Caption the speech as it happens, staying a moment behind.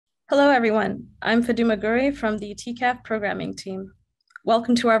Hello, everyone. I'm Faduma Guri from the TCAF programming team.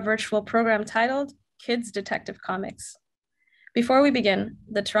 Welcome to our virtual program titled Kids Detective Comics. Before we begin,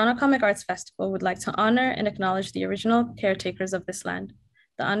 the Toronto Comic Arts Festival would like to honor and acknowledge the original caretakers of this land,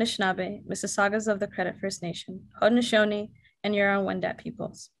 the Anishinaabe, Mississaugas of the Credit First Nation, Haudenosaunee, and Huron-Wendat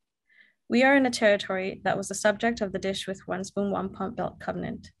peoples. We are in a territory that was the subject of the Dish with One Spoon, One Pump Belt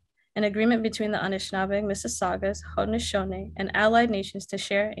Covenant, an agreement between the Anishinaabe, Mississaugas, Haudenosaunee, and allied nations to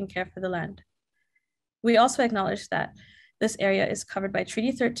share and care for the land. We also acknowledge that this area is covered by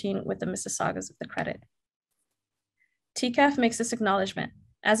Treaty 13 with the Mississaugas of the Credit. TCAF makes this acknowledgement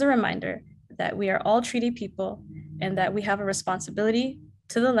as a reminder that we are all treaty people and that we have a responsibility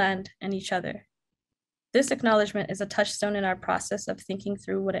to the land and each other. This acknowledgement is a touchstone in our process of thinking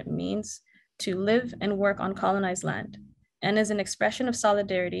through what it means to live and work on colonized land, and is an expression of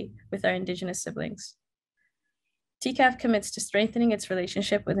solidarity with our Indigenous siblings. TCAF commits to strengthening its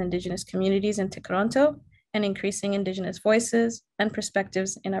relationship with Indigenous communities in Toronto and increasing Indigenous voices and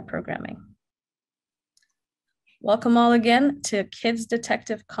perspectives in our programming. Welcome all again to Kids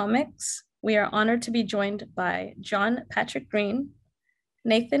Detective Comics. We are honored to be joined by John Patrick Green,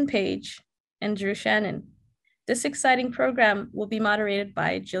 Nathan Page, and Drew Shannon. This exciting program will be moderated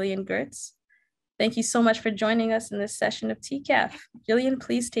by Gillian Goerz. Thank you so much for joining us in this session of TCAF. Gillian,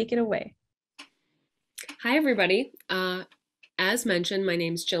 please take it away. Hi, everybody. As mentioned, my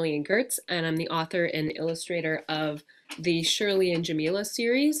name is Gillian Goerz, and I'm the author and illustrator of the Shirley and Jamila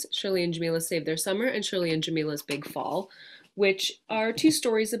series, Shirley and Jamila Save Their Summer and Shirley and Jamila's Big Fall, which are two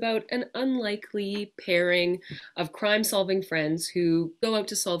stories about an unlikely pairing of crime-solving friends who go out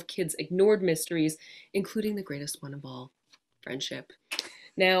to solve kids' ignored mysteries, including the greatest one of all, friendship.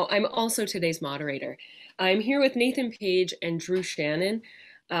 Now, I'm also today's moderator. I'm here with Nathan Page and Drew Shannon,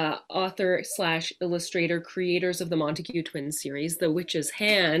 author slash illustrator, creators of the Montague Twins series, The Witch's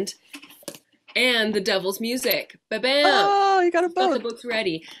Hand, and The Devil's Music. Ba-bam! Oh, you got a Got the book. books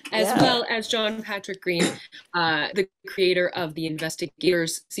ready, as well as John Patrick Green, the creator of the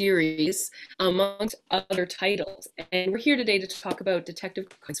Investigators series, amongst other titles. And we're here today to talk about Detective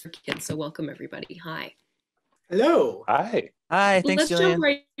Comics for Kids. So welcome, everybody. Hi. Hello. Hi. Hi. Thanks, Gillian.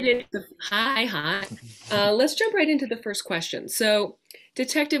 Let's jump right into the first question. So,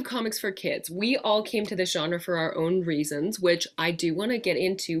 Detective Comics for Kids. We all came to this genre for our own reasons, which I do want to get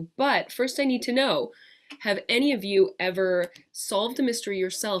into. But first, I need to know, have any of you ever solved a mystery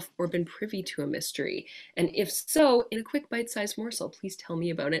yourself or been privy to a mystery? And if so, in a quick bite-sized morsel, please tell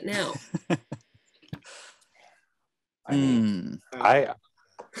me about it now.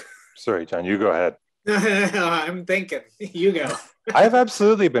 Sorry, John, you go ahead. I'm thinking. You go. I have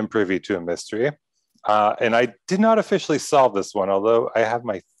absolutely been privy to a mystery. And I did not officially solve this one, although I have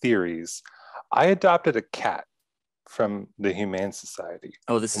my theories. I adopted a cat from the Humane Society.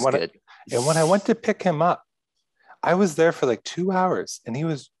 Oh, this is good. And when I went to pick him up, I was there for like 2 hours and he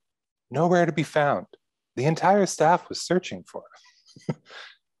was nowhere to be found. The entire staff was searching for him.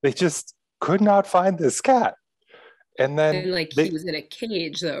 They just could not find this cat. And then he was in a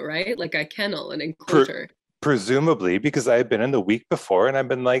cage though, right? Like a kennel, an enclosure. Presumably, because I had been in the week before and I've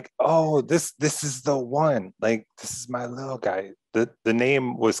been like, oh, this is the one. Like, this is my little guy. The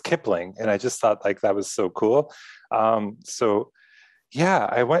name was Kipling. And I just thought like that was so cool. So yeah,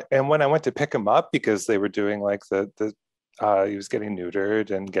 I went, and when I went to pick him up, because they were doing like he was getting neutered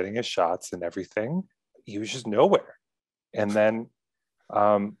and getting his shots and everything, he was just nowhere. And then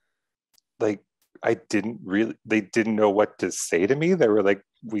they didn't know what to say to me. They were like,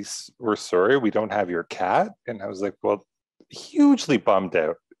 we're sorry, we don't have your cat. And I was like, well, hugely bummed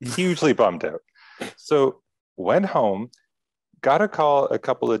out. So went home, got a call a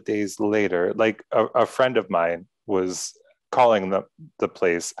couple of days later. Like a friend of mine was calling the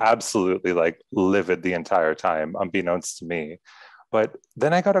place, absolutely like livid the entire time, unbeknownst to me. But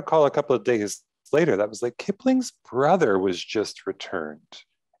then I got a call a couple of days later that was like, Kipling's brother was just returned.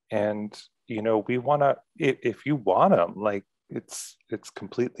 And we want to, if you want him, like it's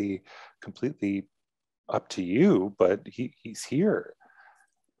completely up to you, but he's here.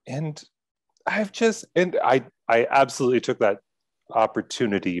 And I absolutely took that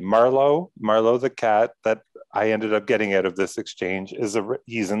opportunity. Marlo the cat that I ended up getting out of this exchange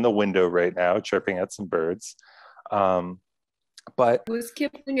he's in the window right now chirping at some birds. But was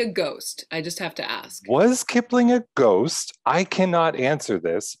Kipling a ghost? I just have to ask. Was Kipling a ghost? I cannot answer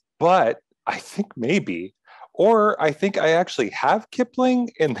this, but I think maybe, or I think I actually have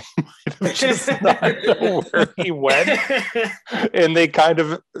Kipling and they might have just not know where he went. And they kind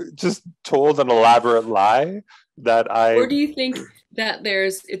of just told an elaborate lie Or do you think that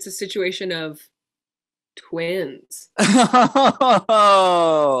it's a situation of twins?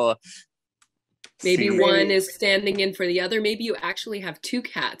 Oh, Maybe See? one is standing in for the other. Maybe you actually have two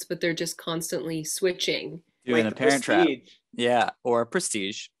cats, but they're just constantly switching. Doing Like a the parent trap. Prestige. Yeah, or a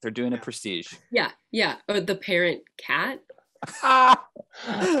prestige. They're doing a prestige. Yeah. Or the parent cat.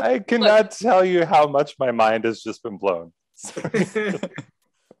 I cannot tell you how much my mind has just been blown.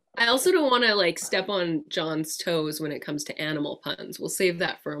 I also don't want to like step on John's toes when it comes to animal puns. We'll save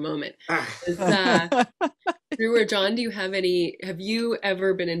that for a moment. Drew or John, have you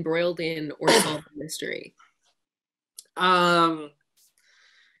ever been embroiled in or solved a mystery?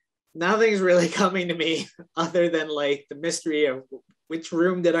 Nothing's really coming to me other than like the mystery of which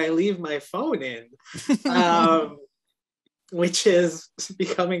room did I leave my phone in, which is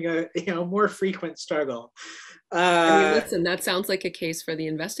becoming a more frequent struggle. I mean, listen, that sounds like a case for the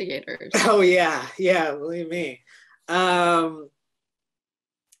investigators. Oh yeah, believe me. Yeah,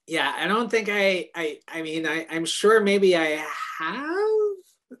 I don't think I'm sure maybe I have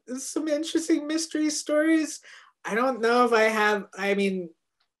some interesting mystery stories. I don't know if I have. I mean,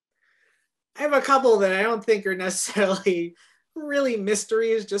 I have a couple that I don't think are necessarily really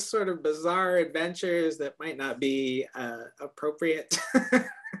mysteries, just sort of bizarre adventures that might not be appropriate.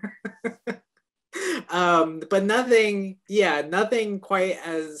 But nothing quite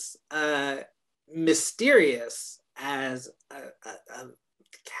as mysterious as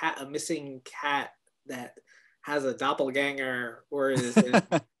a missing cat that has a doppelganger or is in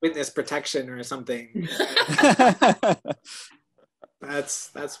witness protection or something.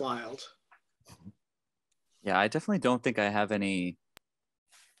 That's wild. Yeah, I definitely don't think I have any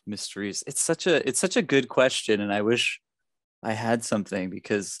mysteries. It's such a good question, and I wish I had something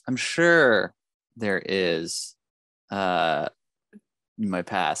because I'm sure there is in my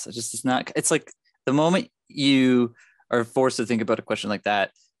past. It's like the moment you are forced to think about a question like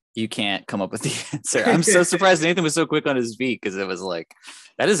that, you can't come up with the answer. I'm so surprised Nathan was so quick on his feet because it was like,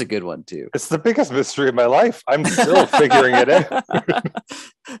 that is a good one too. It's the biggest mystery of my life. I'm still figuring it out.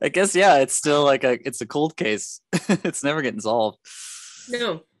 I guess, yeah, it's still like it's a cold case. It's never getting solved.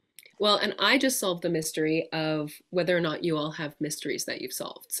 No. Well, and I just solved the mystery of whether or not you all have mysteries that you've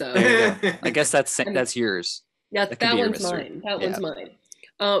solved. So there you go. I guess that's yours. Yeah, that one's mystery. mine. That one's mine.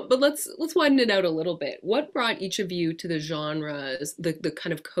 But let's widen it out a little bit. What brought each of you to the genres, the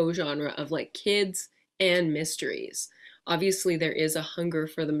kind of co-genre of like kids and mysteries? Obviously, there is a hunger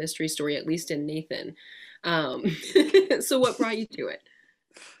for the mystery story, at least in Nathan. So what brought you to it?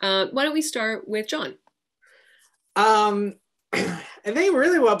 Why don't we start with John? I think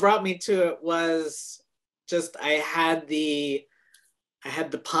really what brought me to it was just I had the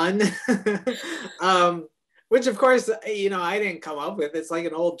pun, which of course I didn't come up with. It's like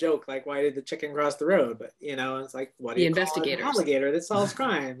an old joke, like why did the chicken cross the road? But it's like what do you call an alligator that solves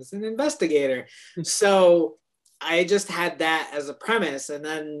crimes? An investigator. So I just had that as a premise, and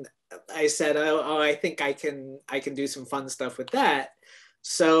then I said, oh, I think I can do some fun stuff with that.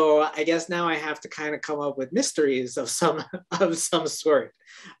 So I guess now I have to kind of come up with mysteries of some sort,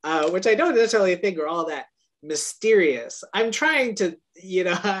 which I don't necessarily think are all that mysterious. I'm trying to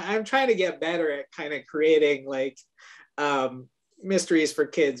get better at kind of creating like mysteries for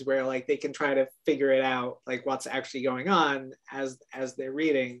kids where like they can try to figure it out, like what's actually going on as they're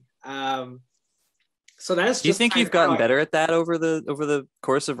reading. So that's. Do you think you've gotten better at that over the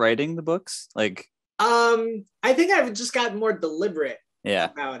course of writing the books? Like, I think I've just gotten more deliberate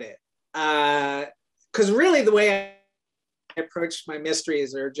about it. Because really the way I approach my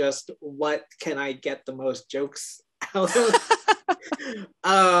mysteries are just what can I get the most jokes out of,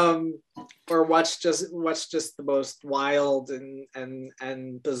 or what's just the most wild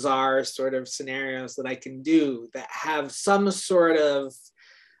and bizarre sort of scenarios that I can do that have some sort of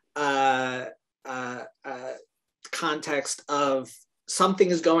context of something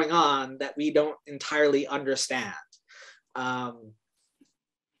is going on that we don't entirely understand. I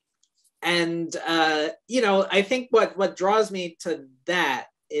think what draws me to that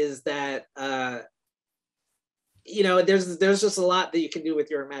is that there's just a lot that you can do with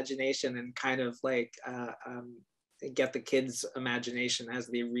your imagination and kind of like get the kids' imagination as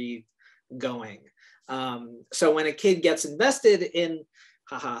they read going. So when a kid gets invested in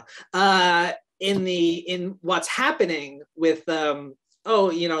what's happening with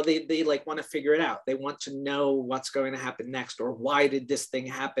they like want to figure it out. They want to know what's going to happen next, or why did this thing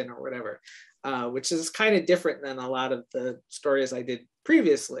happen, or whatever, which is kind of different than a lot of the stories I did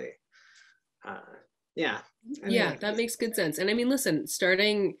previously. That makes good sense. And I mean, listen,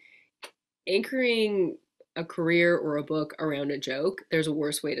 anchoring a career or a book around a joke, there's a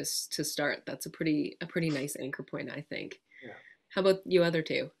worse way to start. That's a pretty nice anchor point, I think. Yeah. How about you other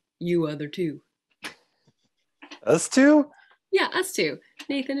two? Us two? Yeah, us two.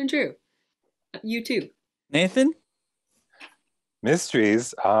 Nathan and Drew. You too. Nathan?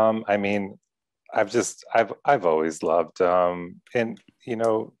 Mysteries. I mean, I've always loved, and you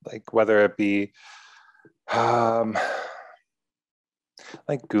know, like whether it be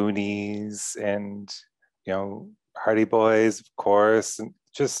like Goonies and, you know, Hardy Boys, of course, and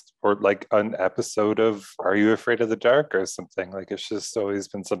just, or like an episode of Are You Afraid of the Dark or something. Like it's just always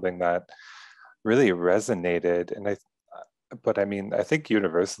been something that really resonated. And but I mean, I think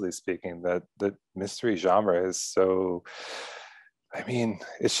universally speaking, that the mystery genre is so, I mean,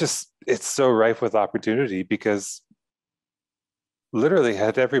 it's so rife with opportunity because literally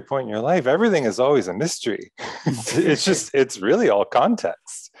at every point in your life, everything is always a mystery. It's really all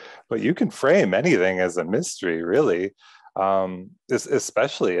context, but you can frame anything as a mystery, really.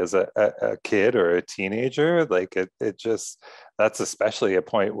 Especially as a kid or a teenager, like it just, that's especially a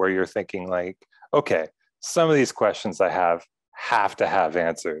point where you're thinking like, okay, some of these questions I have to have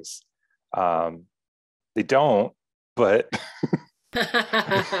answers. They don't, but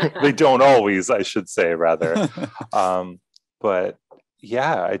they don't always, I should say, rather. But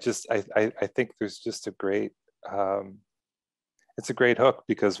yeah, I think there's just a great, it's a great hook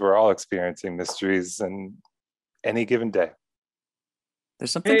because we're all experiencing mysteries and any given day.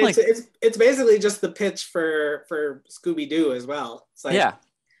 There's something like it's basically just the pitch for Scooby-Doo as well. It's like, yeah,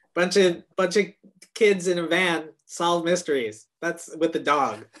 bunch of kids in a van solve mysteries. That's with the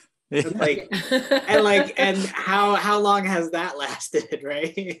dog. It's like, and how long has that lasted,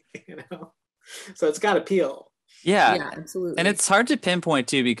 right? You know, so it's got appeal. Yeah, absolutely. And it's hard to pinpoint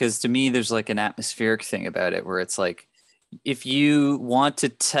too, because to me, there's like an atmospheric thing about it where it's like, if you want to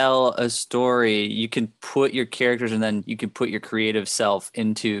tell a story, you can put your characters and then you can put your creative self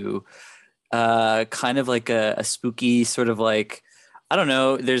into kind of like a spooky sort of like, I don't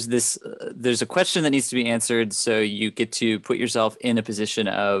know, there's a question that needs to be answered. So you get to put yourself in a position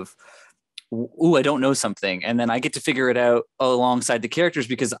of, ooh, I don't know something. And then I get to figure it out alongside the characters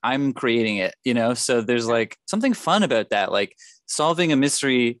because I'm creating it, you know? So there's like something fun about that. Like solving a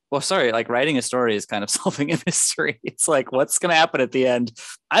mystery. Well, sorry, like writing a story is kind of solving a mystery. It's like, what's going to happen at the end?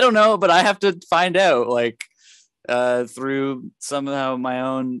 I don't know, but I have to find out like through somehow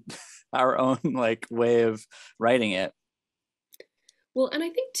our own like way of writing it. Well, and I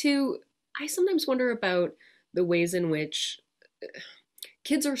think too, I sometimes wonder about the ways in which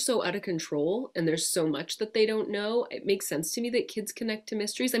kids are so out of control and there's so much that they don't know. It makes sense to me that kids connect to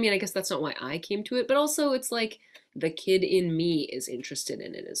mysteries. I mean, I guess that's not why I came to it, but also it's like the kid in me is interested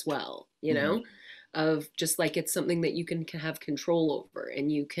in it as well, you know, of just like it's something that you can have control over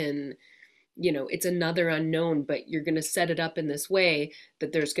and you can, you know, it's another unknown, but you're going to set it up in this way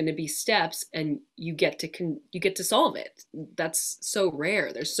that there's going to be steps and you get to solve it. That's so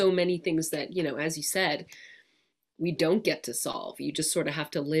rare. There's so many things that, you know, as you said, we don't get to solve. You just sort of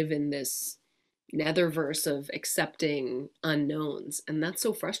have to live in this netherverse of accepting unknowns. And that's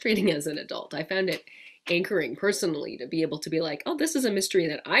so frustrating as an adult. I found it anchoring personally to be able to be like, oh, this is a mystery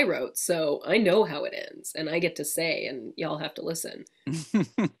that I wrote, so I know how it ends and I get to say, and y'all have to listen.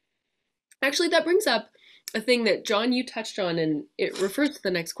 Actually, that brings up a thing that, John, you touched on, and it refers to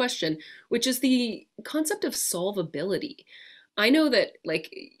the next question, which is the concept of solvability. I know that,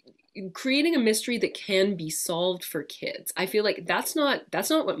 like, creating a mystery that can be solved for kids, I feel like that's not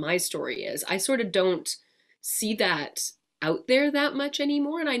what my story is. I sort of don't see that out there that much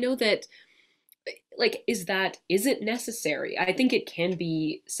anymore. And I know that, like, is it necessary? I think it can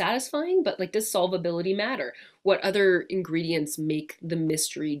be satisfying, but like, does solvability matter? What other ingredients make the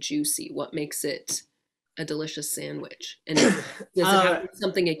mystery juicy? What makes it a delicious sandwich? And does it have to be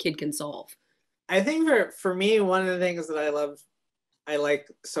something a kid can solve? I think for me, one of the things that I like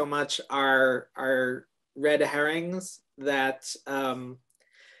so much are red herrings that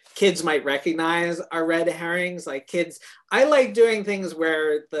kids might recognize are red herrings. Like kids, I like doing things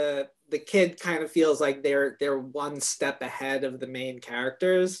where the kid kind of feels like they're one step ahead of the main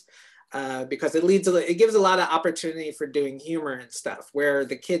characters, because it gives a lot of opportunity for doing humor and stuff where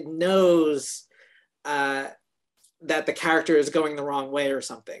the kid knows that the character is going the wrong way or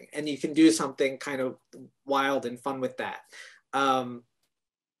something, and you can do something kind of wild and fun with that.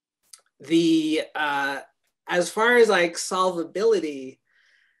 As far as like solvability,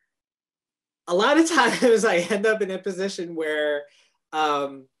 a lot of times I end up in a position where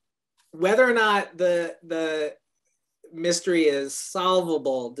whether or not the mystery is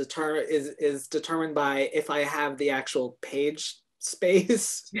solvable is determined by if I have the actual page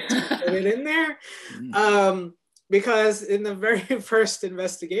space to put it in there. Because in the very first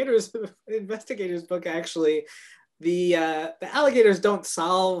investigators book, actually, the alligators don't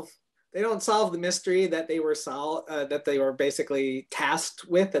solve solve the mystery that they were basically tasked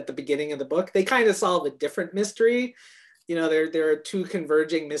with at the beginning of the book. They kind of solve a different mystery. You know, there are two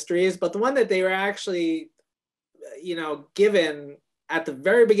converging mysteries, but the one that they were actually, you know, given at the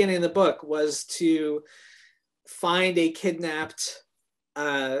very beginning of the book was to find a kidnapped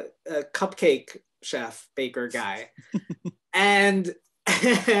a cupcake chef baker guy. and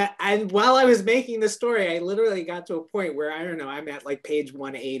and while I was making the story, I literally got to a point where, I don't know, I'm at like page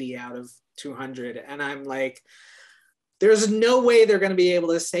 180 out of 200, and I'm like, there's no way they're going to be able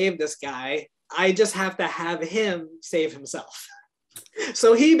to save this guy. I just have to have him save himself.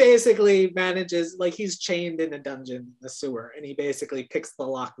 So he basically manages, like, he's chained in a dungeon in the sewer, and he basically picks the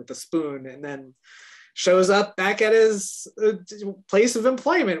lock with a spoon and then shows up back at his place of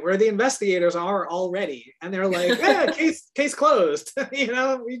employment where the investigators are already, and they're like, yeah, case closed. You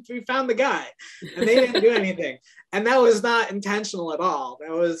know, we found the guy, and they didn't do anything. And that was not intentional at all.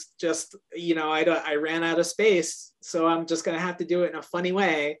 That was just, you know, I ran out of space, so I'm just gonna have to do it in a funny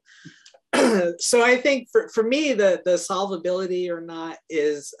way. So I think for me, the solvability or not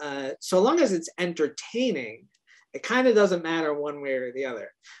is, so long as it's entertaining, it kind of doesn't matter one way or the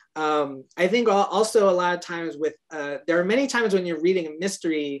other. I think also a lot of times with, there are many times when you're reading a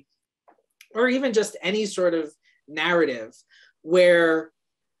mystery or even just any sort of narrative where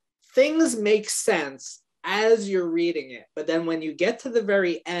things make sense as you're reading it, but then when you get to the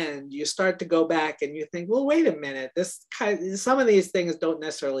very end, you start to go back and you think, well, wait a minute, some of these things don't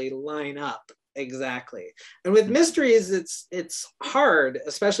necessarily line up exactly. And with mysteries, it's hard,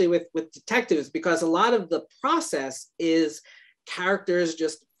 especially with detectives, because a lot of the process is characters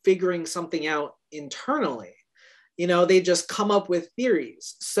just figuring something out internally. You know, they just come up with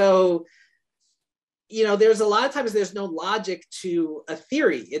theories. So, you know, there's a lot of times there's no logic to a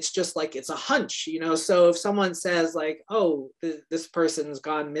theory. It's just like, it's a hunch, you know. So if someone says like, oh, this person's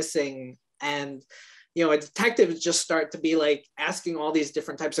gone missing, and, you know, a detective just start to be like asking all these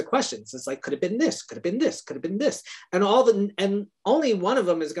different types of questions. It's like, could have been this, could have been this, could have been this. And only one of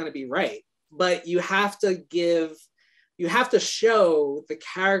them is going to be right. But you have to show the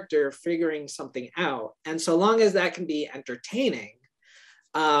character figuring something out. And so long as that can be entertaining,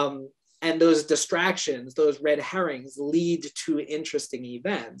 and those distractions, those red herrings lead to interesting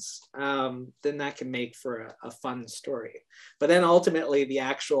events, then that can make for a fun story. But then ultimately the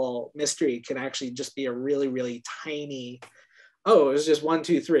actual mystery can actually just be a really, really tiny, oh, it was just 1,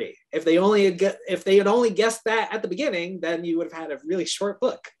 2, 3. If they had only guessed that at the beginning, then you would have had a really short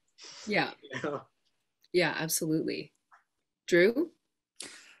book. Yeah. You know? Yeah, absolutely. Drew?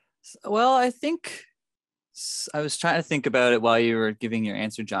 Well, I think I was trying to think about it while you were giving your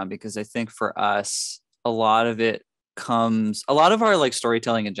answer, John, because I think for us, a lot of our like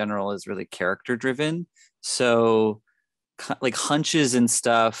storytelling in general is really character driven. So like hunches and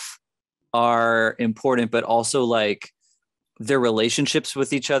stuff are important, but also like their relationships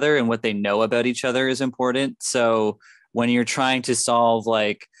with each other and what they know about each other is important. So when you're trying to solve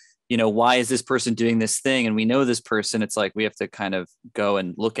like, you know, why is this person doing this thing? And we know this person, it's like we have to kind of go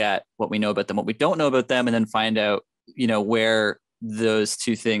and look at what we know about them, what we don't know about them, and then find out, you know, where those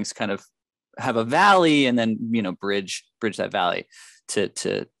two things kind of have a valley, and then, you know, bridge that valley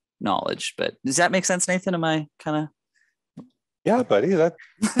to knowledge. But does that make sense, Nathan? Am I kind of? Yeah, buddy, that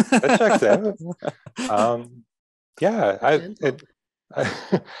checks out. Yeah,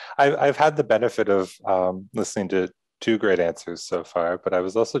 I've had the benefit of listening to 2 great answers so far, but I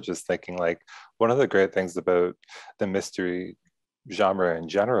was also just thinking, like, one of the great things about the mystery genre in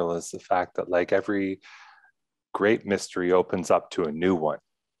general is the fact that like every great mystery opens up to a new one.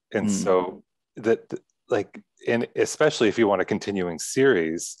 And so that, like, and especially if you want a continuing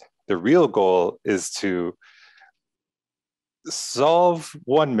series, the real goal is to solve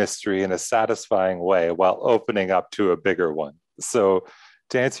one mystery in a satisfying way while opening up to a bigger one. So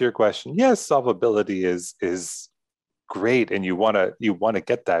to answer your question, yes, solvability is great, and you want to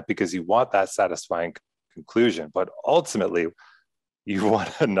get that because you want that satisfying conclusion, but ultimately you want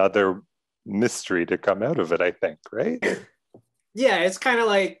another mystery to come out of it, I think, right? Yeah, it's kind of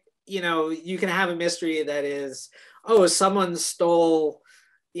like, you know, you can have a mystery that is, oh, someone stole,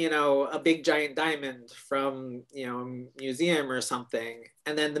 you know, a big giant diamond from, you know, a museum or something,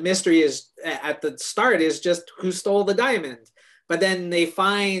 and then the mystery is at the start is just who stole the diamond, but then they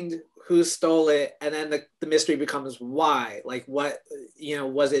find who stole it, and then the mystery becomes why. Like, what, you know,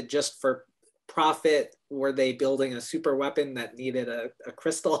 was it just for profit? Were they building a super weapon that needed a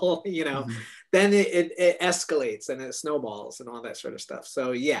crystal? You know, then it escalates and it snowballs and all that sort of stuff.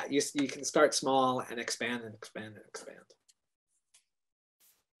 So yeah, you can start small and expand and expand and expand.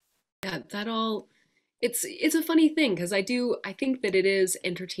 Yeah, that all it's a funny thing because I think that it is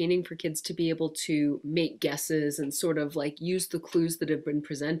entertaining for kids to be able to make guesses and sort of like use the clues that have been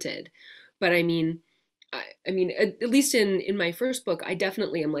presented. But I mean, I mean, at least in my first book, I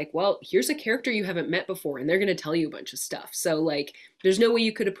definitely am like, well, here's a character you haven't met before, and they're going to tell you a bunch of stuff. So like, there's no way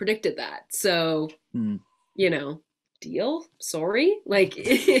you could have predicted that. So, you know, deal. Sorry, like.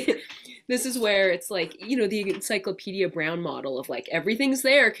 This is where it's like, you know, the Encyclopedia Brown model of like everything's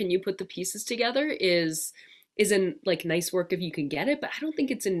there. Can you put the pieces together? Is in like nice work if you can get it, but I don't think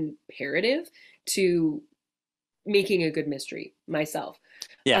it's imperative to making a good mystery myself.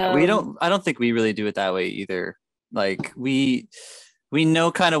 Yeah, I don't think we really do it that way either. Like we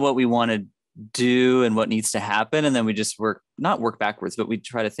know kind of what we want to do and what needs to happen, and then we just not work backwards, but we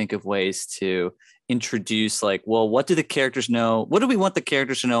try to think of ways to introduce like, well, what do the characters know? What do we want the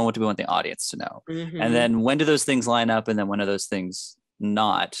characters to know? And what do we want the audience to know? And then when do those things line up? And then when are those things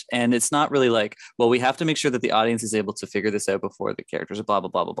not? And it's not really like, well, we have to make sure that the audience is able to figure this out before the characters are blah, blah,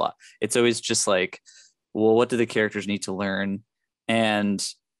 blah, blah, blah. It's always just like, well, what do the characters need to learn? And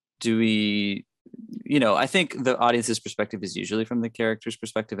do we, you know, I think the audience's perspective is usually from the character's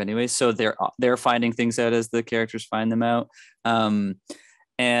perspective anyway. So they're finding things out as the characters find them out.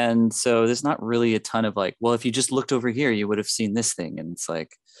 And so there's not really a ton of like, well, if you just looked over here, you would have seen this thing. And it's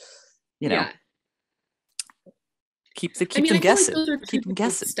like, you know, keep them guessing. Like keep them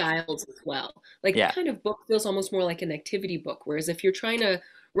guessing. Styles as well. Like that kind of book feels almost more like an activity book. Whereas if you're trying to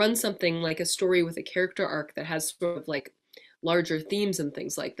run something like a story with a character arc that has sort of like larger themes and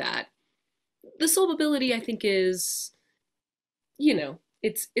things like that, the solvability I think is, you know,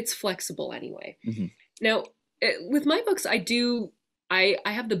 it's flexible anyway. Now, with my books, I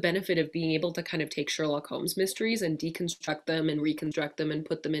have the benefit of being able to kind of take Sherlock Holmes mysteries and deconstruct them and reconstruct them and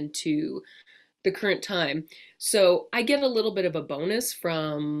put them into the current time. So I get a little bit of a bonus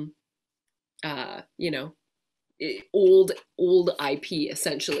from, you know, old IP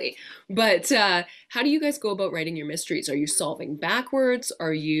essentially. But how do you guys go about writing your mysteries? Are you solving backwards?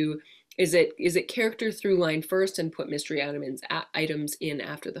 Is it character through line first and put mystery items in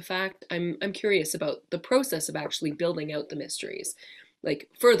after the fact? I'm curious about the process of actually building out the mysteries, like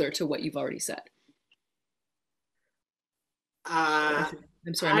further to what you've already said. I'm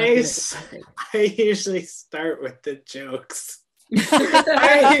sorry. I usually start with the jokes.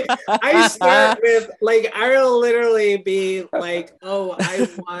 I start with like, I'll literally be like, oh, I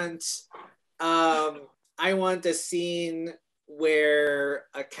want a scene where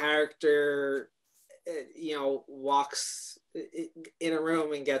a character, you know, walks in a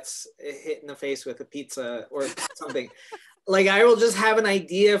room and gets hit in the face with a pizza or something. Like, I will just have an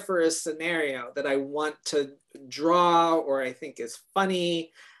idea for a scenario that I want to draw or I think is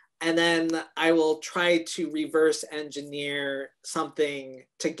funny. And then I will try to reverse engineer something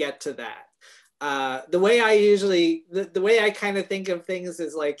to get to that. The way I kind of think of things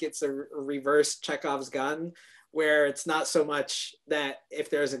is like it's a reverse Chekhov's gun, where it's not so much that if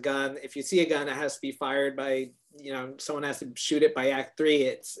there's a gun, if you see a gun, it has to be fired by, you know, someone has to shoot it by act 3.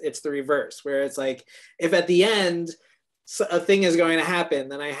 It's the reverse, where it's like, if at the end a thing is going to happen,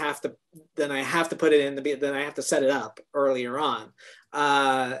 then I have to put it in then I have to set it up earlier on.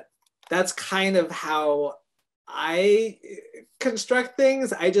 That's kind of how I construct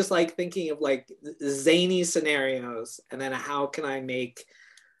things. I just like thinking of like zany scenarios, and then how can I make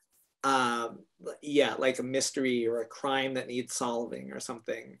like a mystery or a crime that needs solving or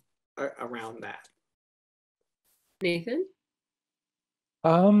something around that. Nathan?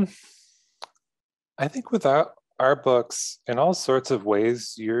 I think with our books, in all sorts of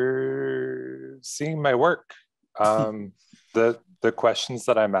ways, you're seeing my work. The questions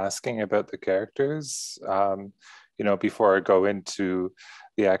that I'm asking about the characters, you know, before I go into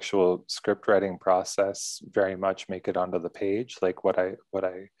the actual script writing process, very much make it onto the page, like what I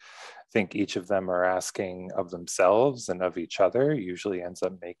think each of them are asking of themselves and of each other usually ends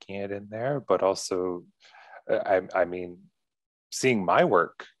up making it in there. But also, I mean, seeing my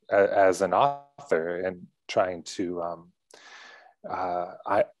work as an author and trying to,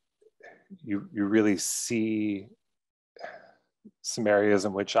 you really see some areas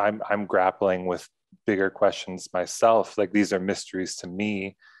in which I'm grappling with bigger questions myself. Like, these are mysteries to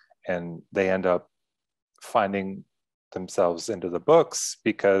me, and they end up finding themselves into the books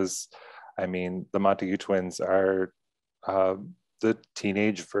because, I mean, the Montague Twins are the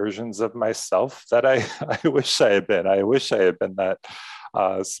teenage versions of myself that I wish I had been. I wish I had been that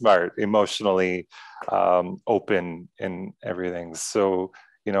smart, emotionally open in everything. So,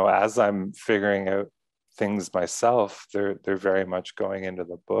 you know, as I'm figuring out things myself, they're very much going into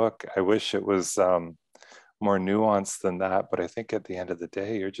the book. I wish it was more nuanced than that, but I think at the end of the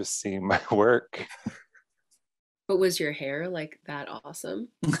day, you're just seeing my work. But was your hair like that awesome?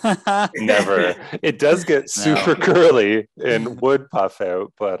 Never. It does get super curly and would puff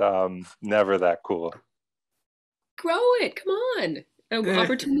out, but never that cool. Grow it. Come on.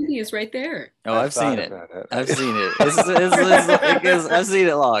 Opportunity is right there. Oh, I've seen it. I've seen it. I've seen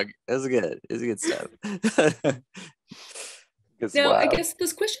it long. It's good. It's good stuff. Now, I guess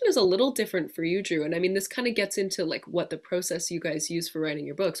this question is a little different for you, Drew. And I mean, this kind of gets into like what the process you guys use for writing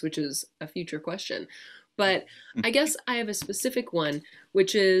your books, which is a future question. But I guess I have a specific one,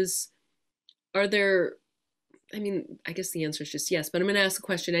 which is, are there, I mean, I guess the answer is just yes, but I'm going to ask the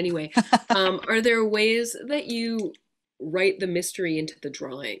question anyway. Are there ways that you write the mystery into the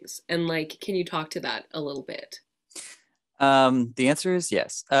drawings? And like, can you talk to that a little bit? The answer is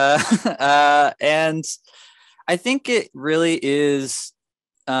yes. And I think it really is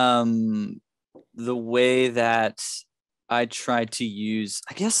the way that I try to use,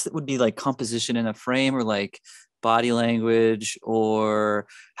 I guess it would be like composition in a frame, or like body language, or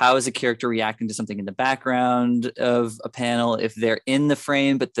how is a character reacting to something in the background of a panel if they're in the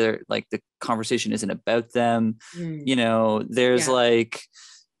frame but they're like the conversation isn't about them. You know, there's like,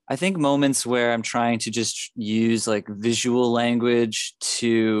 I think moments where I'm trying to just use like visual language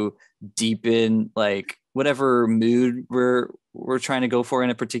to deepen like whatever mood we're trying to go for in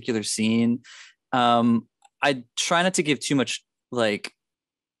a particular scene. I try not to give too much, like,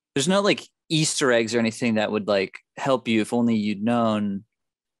 there's no like Easter eggs or anything that would like help you if only you'd known,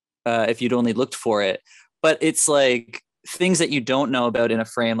 if you'd only looked for it. But it's like things that you don't know about in a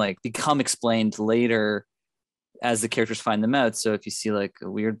frame like become explained later as the characters find them out. So if you see like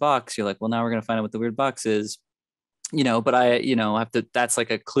a weird box, you're like, well, now we're going to find out what the weird box is, you know, but I, you know, have to, that's like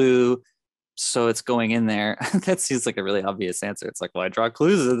a clue. So it's going in there. That seems like a really obvious answer. It's like, well, I draw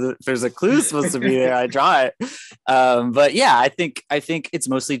clues. If there's a clue supposed to be there, I draw it. But yeah, I think it's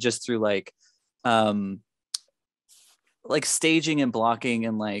mostly just through like staging and blocking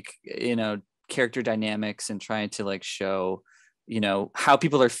and like, you know, character dynamics and trying to like show, you know, how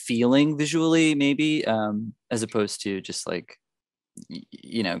people are feeling visually, maybe, as opposed to just like,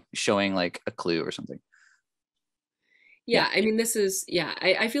 you know, showing like a clue or something. Yeah. I mean, this is,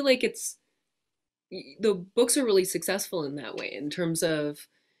 I feel like the books are really successful in that way in terms of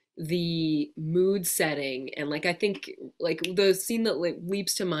the mood setting. And like, I think like the scene that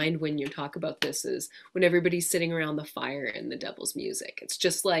leaps to mind when you talk about this is when everybody's sitting around the fire and the devil's music. It's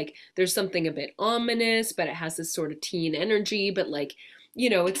just like, there's something a bit ominous, but it has this sort of teen energy, but like, you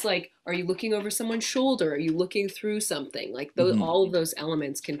know, it's like, are you looking over someone's shoulder? Are you looking through something? Like those, all of those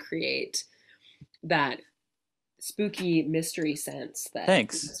elements can create that spooky mystery sense that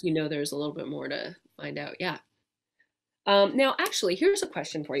Thanks. You know, there's a little bit more to find out. Yeah. Now, actually, here's a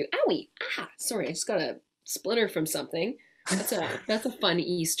question for you. Owie! Sorry, I just got a splinter from something. That's a fun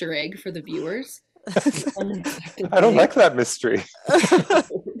Easter egg for the viewers. I don't like that mystery.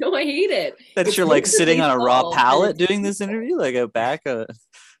 No, I hate it. That you're like sitting on a raw pallet doing this interview, like out back.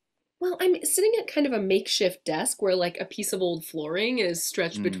 Well, I'm sitting at kind of a makeshift desk where like a piece of old flooring is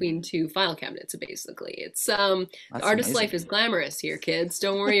stretched between two file cabinets, basically. It's the artist life is glamorous here, kids.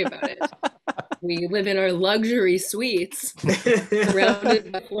 Don't worry about it. We live in our luxury suites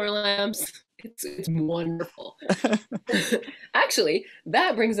surrounded by floor lamps. It's wonderful. Actually,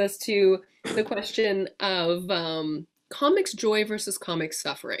 that brings us to the question of comics joy versus comics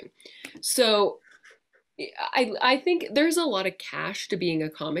suffering. So I think there's a lot of cash to being a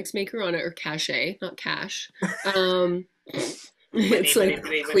comics maker on it, or cachet, not cash. It's like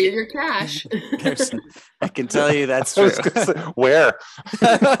clear your cash. I can tell you that's true. Where?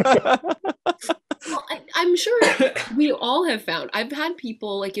 Well, I'm sure we all have found. I've had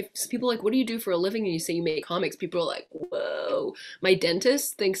people like, if people like, what do you do for a living? And you say you make comics. People are like, whoa. My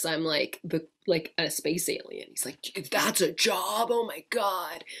dentist thinks I'm like a space alien. He's like, that's a job. Oh my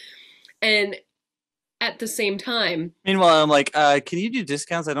God. And at the same time, meanwhile, I'm like, can you do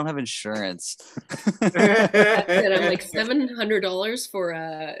discounts? I don't have insurance. And I'm like $700 for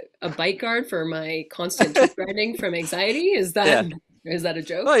a bite guard for my constant tooth grinding from anxiety. Is that a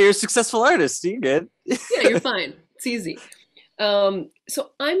joke? Oh, you're a successful artist. You good? Yeah, you're fine. It's easy.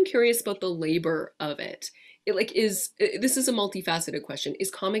 So I'm curious about the labor of it. This is a multifaceted question. Is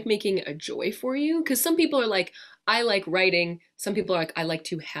comic making a joy for you? Because some people are like, I like writing. Some people are like, I like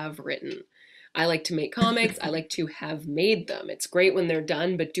to have written. I like to make comics. I like to have made them. It's great when they're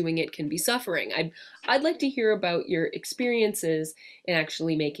done, but doing it can be suffering. I'd like to hear about your experiences in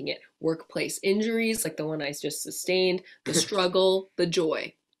actually making it. Workplace injuries, like the one I just sustained, the struggle, the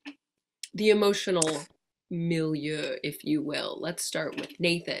joy, the emotional milieu, if you will. Let's start with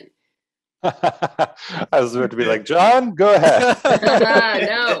Nathan. I was about to be like, John, go ahead.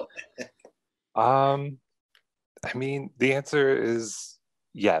 No. I mean, the answer is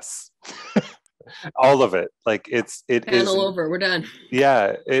yes. All of it. Like it panel over, we're done.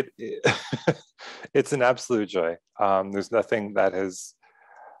 Yeah, it's an absolute joy. There's nothing that has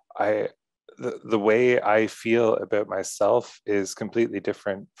the way I feel about myself is completely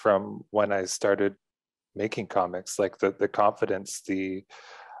different from when I started making comics. Like the confidence,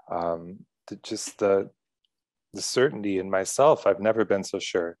 just the certainty in myself. I've never been so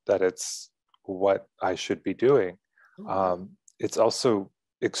sure that it's what I should be doing. It's also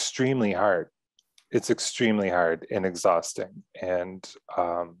extremely hard. It's extremely hard and exhausting. And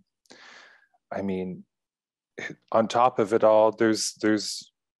I mean, on top of it all, there's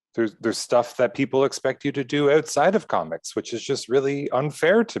stuff that people expect you to do outside of comics, which is just really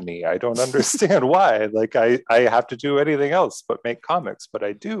unfair to me. I don't understand why. Like I have to do anything else but make comics, but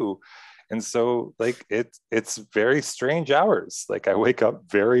I do. And so like it's very strange hours. Like I wake up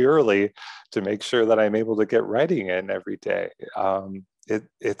very early to make sure that I'm able to get writing in every day.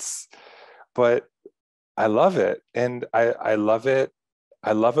 But I love it. And I love it.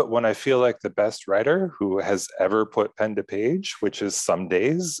 I love it when I feel like the best writer who has ever put pen to page, which is some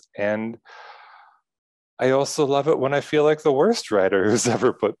days. And I also love it when I feel like the worst writer who's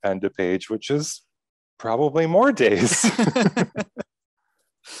ever put pen to page, which is probably more days.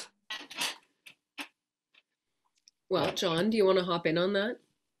 Well, John, do you want to hop in on that?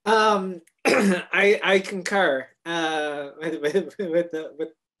 I concur with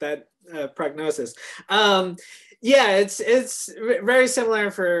that prognosis. Yeah, it's very similar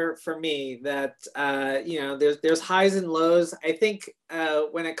for me that there's highs and lows. I think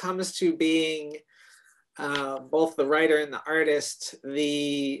when it comes to being both the writer and the artist,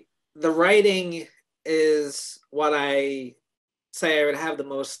 the writing is what I say I would have the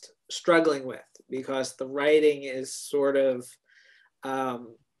most struggling with, because the writing is sort of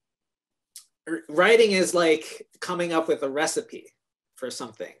writing is like coming up with a recipe for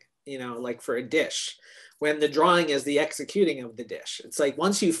something, like for a dish, when the drawing is the executing of the dish. It's like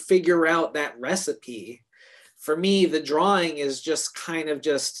once you figure out that recipe, for me, the drawing is just kind of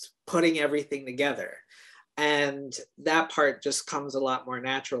just putting everything together. And that part just comes a lot more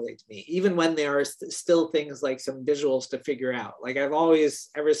naturally to me, even when there are still things like some visuals to figure out. Like I've always,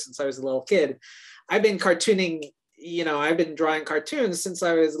 ever since I was a little kid, I've been cartooning, I've been drawing cartoons since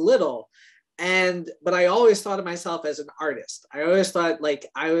I was little. But I always thought of myself as an artist. I always thought like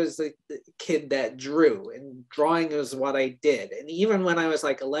I was the kid that drew, and drawing was what I did. And even when I was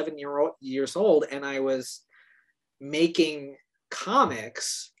like 11 years old and I was making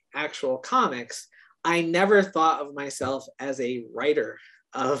comics, actual comics, I never thought of myself as a writer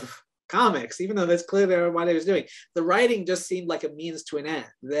of comics, even though that's clearly what I was doing. The writing just seemed like a means to an end.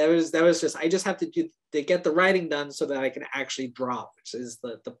 That was just, I just have to get the writing done so that I can actually draw, which is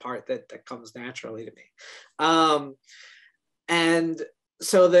the part that comes naturally to me. And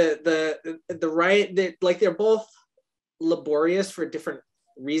so they're both laborious for different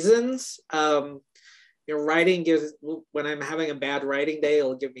reasons. Writing gives, when I'm having a bad writing day,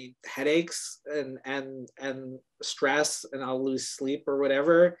 it'll give me headaches and stress, and I'll lose sleep or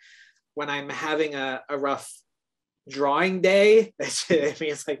whatever. When I'm having a rough drawing day, it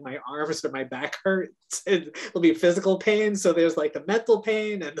means like my arms or my back hurt. It'll be physical pain. So there's like the mental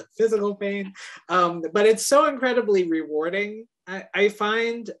pain and the physical pain. But it's so incredibly rewarding. I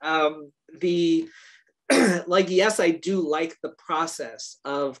find like, yes, I do like the process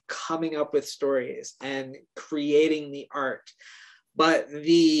of coming up with stories and creating the art, but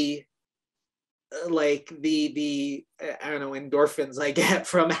the I don't know, endorphins I get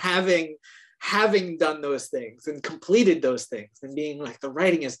from having done those things and completed those things and being like, the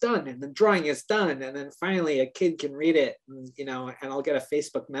writing is done and the drawing is done, and then finally a kid can read it, and I'll get a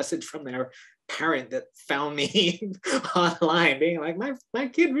Facebook message from their parent that found me online being like, my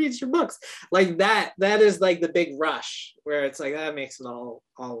kid reads your books. Like that is like the big rush where it's like, that makes it all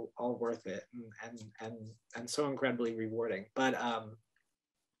worth it and so incredibly rewarding. But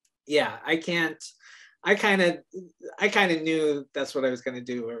yeah, I kind of knew that's what I was going to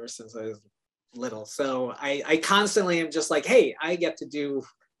do ever since I was little. So I constantly am just like, hey, I get to do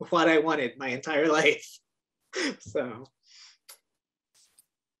what I wanted my entire life. So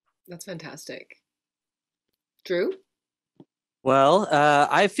that's fantastic. Drew? Well,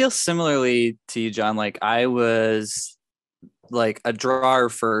 I feel similarly to you, John. Like I was like a drawer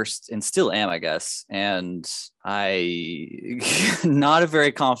first and still am, I guess. And I not a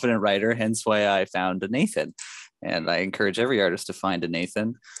very confident writer, hence why I found a Nathan. And I encourage every artist to find a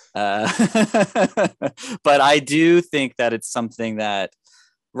Nathan. But I do think that it's something that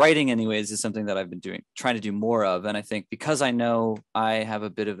writing anyways is something that I've been trying to do more of. And I think because I know I have a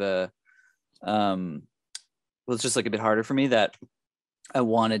bit of a was just like a bit harder for me, that I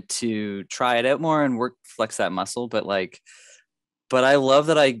wanted to try it out more and flex that muscle. But I love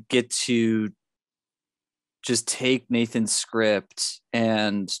that I get to just take Nathan's script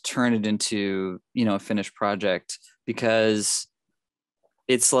and turn it into, a finished project, because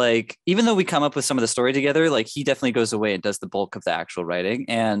it's like, even though we come up with some of the story together, like he definitely goes away and does the bulk of the actual writing.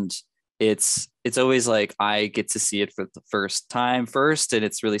 And it's always like, I get to see it for the first time first. And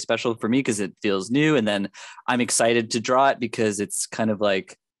it's really special for me because it feels new. And then I'm excited to draw it because it's kind of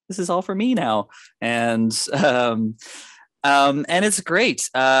like, this is all for me now. And it's great.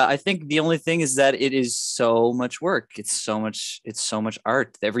 I think the only thing is that it is so much work. It's so much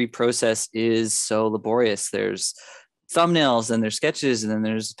art. Every process is so laborious. There's thumbnails, and there's sketches, and then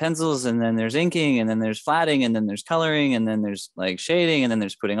there's pencils, and then there's inking, and then there's flatting, and then there's coloring, and then there's like shading, and then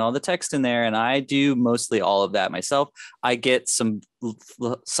there's putting all the text in there. And I do mostly all of that myself. I get some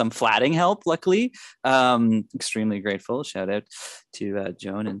flatting help, luckily. Extremely grateful. Shout out to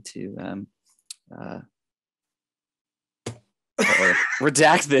Joan and to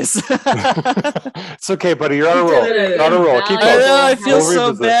redact this. It's okay, buddy. You're on a roll. You're on a roll. Keep going. I know, I feel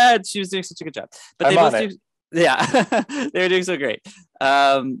so bad. She was doing such a good job. But they both do. Yeah, they're doing so great.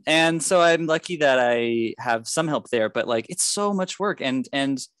 And so I'm lucky that I have some help there, but like, it's so much work, and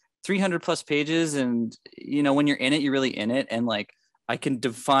 300 plus pages. And, when you're in it, you're really in it. And like, I can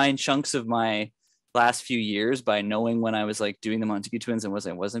define chunks of my last few years by knowing when I was like doing the Montague Twins and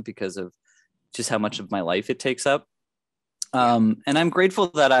wasn't, because of just how much of my life it takes up. And I'm grateful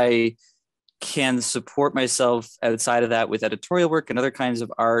that I can support myself outside of that with editorial work and other kinds of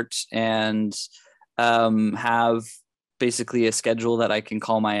art, and have basically a schedule that I can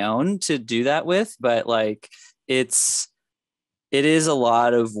call my own to do that with. But like, it is a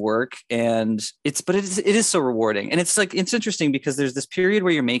lot of work, and it is so rewarding. And it's like, it's interesting because there's this period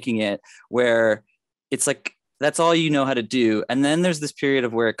where you're making it where it's like, that's all you know how to do. And then there's this period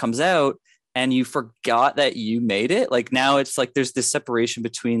of where it comes out and you forgot that you made it. Like, now it's like, there's this separation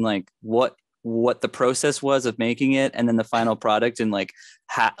between like what the process was of making it and then the final product, and like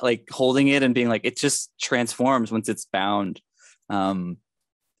like holding it and being like, it just transforms once it's bound.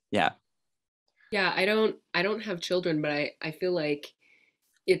 Yeah, I don't have children, but I feel like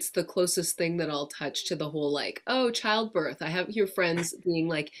it's the closest thing that I'll touch to the whole like, oh, childbirth. I have hear friends being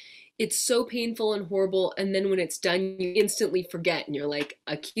like, it's so painful and horrible, and then when it's done, you instantly forget, and you're like,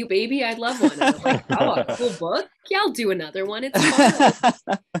 a cute baby, I'd love one. And I'm like, oh, a cool book, yeah, I'll do another one, it's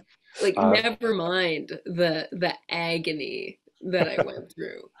fun. Like, never mind the agony that I went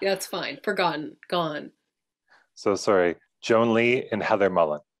through. That's fine. Forgotten. Gone. So sorry. Joan Lee and Heather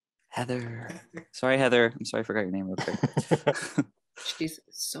Mullen. Heather. Sorry, Heather. I'm sorry I forgot your name real quick. She's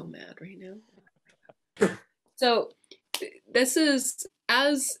so mad right now. So this is,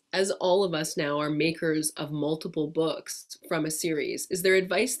 as all of us now are makers of multiple books from a series, is there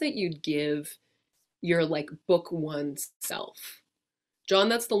advice that you'd give your like book one self? John,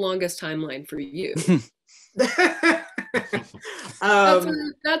 that's the longest timeline for you. That's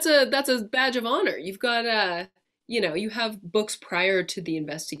a badge of honor. You've got you have books prior to the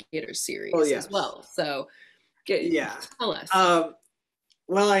Investigator series as well. So tell us.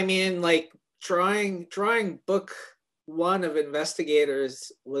 Well, I mean, like drawing book one of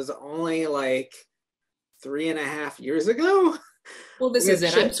Investigators was only like 3.5 years ago. Well, this is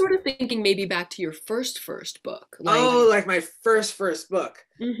it. I'm sort of thinking maybe back to your first book. Like my first book.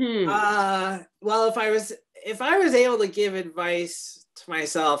 Mm-hmm. Well, if I was able to give advice to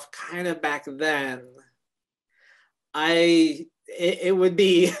myself kind of back then, it would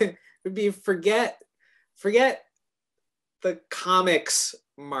be forget the comics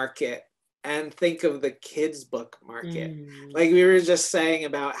market and think of the kids book market. Like we were just saying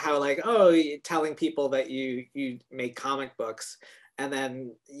about how like, oh, you're telling people that you make comic books, and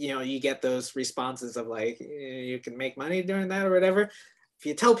then you get those responses of like, you can make money doing that or whatever. If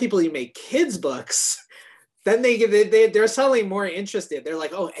you tell people you make kids books, then they're suddenly more interested. They're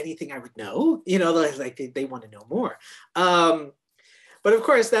like, oh, anything I would know, like they want to know more. But of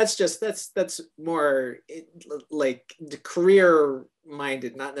course, that's more like career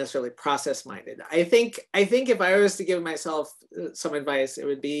minded, not necessarily process minded. I think if I was to give myself some advice, it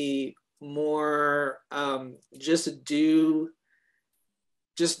would be more just do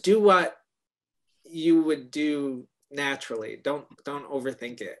what you would do naturally. Don't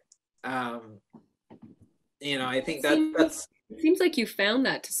overthink it. I think that's. It seems like you found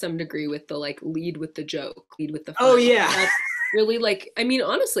that to some degree with the like lead with the joke, lead with the fun. Oh yeah. That's really like, I mean,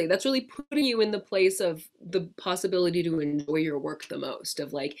 honestly, that's really putting you in the place of the possibility to enjoy your work the most,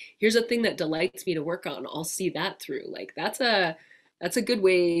 of like, here's a thing that delights me to work on, I'll see that through. Like that's a good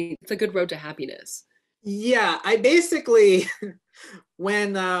way, it's a good road to happiness. Yeah, I basically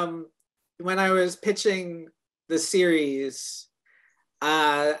when I was pitching the series,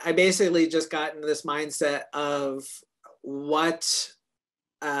 I basically just got into this mindset of what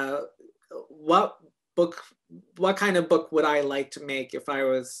book, what kind of book would I like to make if I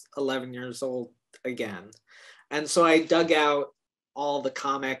was 11 years old again? And so I dug out all the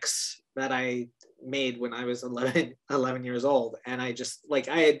comics that I made when I was 11 years old. And I just, like,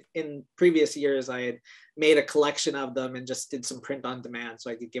 I had, in previous years, I had made a collection of them and just did some print on demand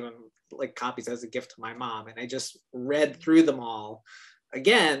so I could give them like copies as a gift to my mom. And I just read through them all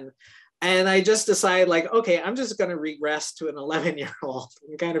again. And I just decided, like, okay, I'm just going to regress to an 11-year-old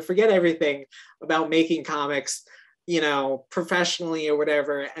and kind of forget everything about making comics, you know, professionally or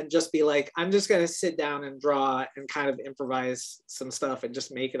whatever, and just be like, I'm just going to sit down and draw and kind of improvise some stuff and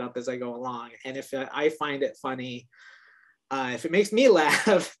just make it up as I go along. And if I find it funny, if it makes me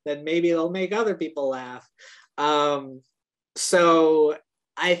laugh, then maybe it'll make other people laugh. So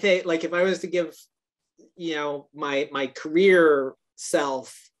I think, like, if I was to give, you know, my career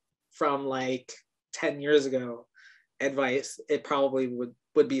self from like 10 years ago advice, it probably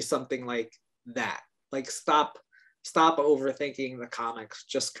would be something like that. Like, stop overthinking the comics,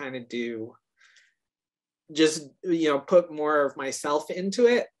 just kind of just, you know, put more of myself into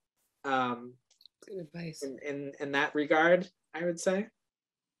it. Good advice. In that regard, I would say.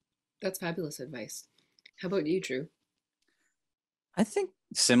 That's fabulous advice. How about you, Drew? I think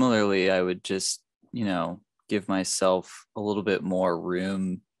similarly, I would just, you know, give myself a little bit more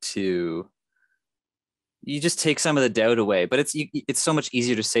room to, you just take some of the doubt away. But it's so much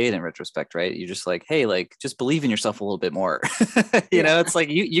easier to say it in retrospect, right? You're just like, hey, like, just believe in yourself a little bit more. You know, it's like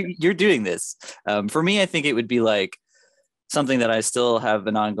you're doing this. For me, I think it would be like something that I still have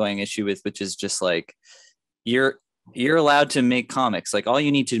an ongoing issue with, which is just like, you're allowed to make comics. Like, all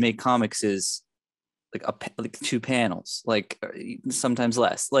you need to make comics is like 2 panels, like sometimes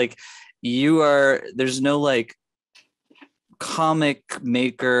less. Like, there's no like comic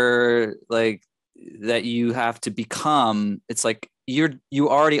maker like that you have to become. It's like you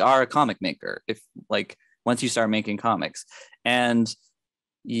already are a comic maker if, like, once you start making comics, and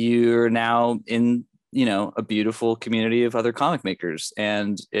you're now in, you know, a beautiful community of other comic makers.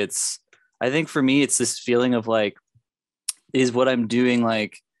 And I think for me, it's this feeling of like, is what I'm doing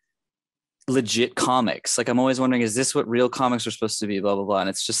like legit comics? Like, I'm always wondering, is this what real comics are supposed to be, blah blah blah. And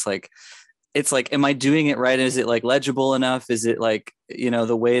it's just like, it's like, am I doing it right? Is it like legible enough? Is it like, you know,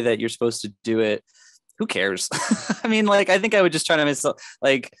 the way that you're supposed to do it? Who cares? I mean, like, I think I would just try to myself,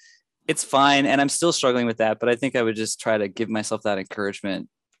 like, it's fine. And I'm still struggling with that, but I think I would just try to give myself that encouragement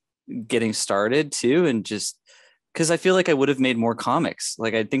getting started too. And just because I feel like I would have made more comics.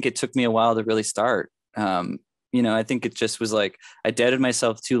 Like, I think it took me a while to really start. You know, I think it just was like, I doubted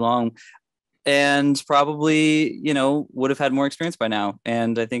myself too long, and probably, you know, would have had more experience by now.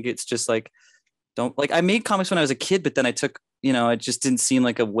 And I think it's just like, don't, like, I made comics when I was a kid, but then I took, you know, it just didn't seem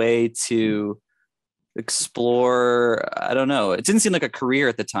like a way to explore. I don't know. It didn't seem like a career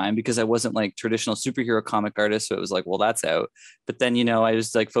at the time because I wasn't like traditional superhero comic artist. So it was like, well, that's out. But then, you know, I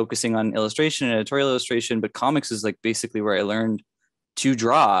was like focusing on illustration and editorial illustration, but comics is like basically where I learned to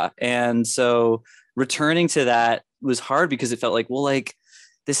draw. And so returning to that was hard because it felt like, well, like,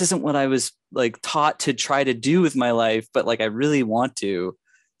 this isn't what I was like taught to try to do with my life, but like, I really want to.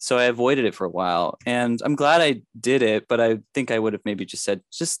 So I avoided it for a while, and I'm glad I did it, but I think I would have maybe just said,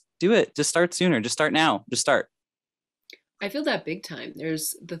 just do it. Just start sooner. Just start now. Just start. I feel that big time.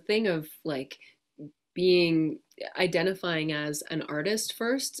 There's the thing of like identifying as an artist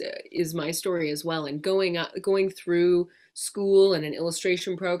first is my story as well. And going through school and an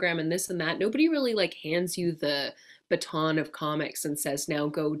illustration program and this and that, nobody really like hands you the baton of comics and says, now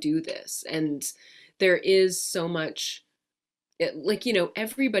go do this. And there is so much, like, you know,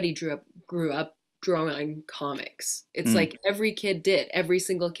 everybody grew up drawing comics. It's like every kid did, every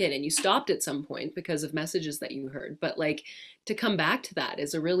single kid. And you stopped at some point because of messages that you heard. But like, to come back to that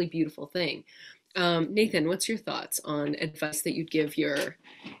is a really beautiful thing. Nathan, what's your thoughts on advice that you'd give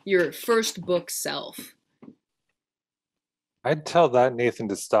your first book self? I'd tell that Nathan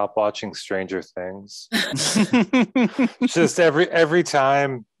to stop watching Stranger Things. Just every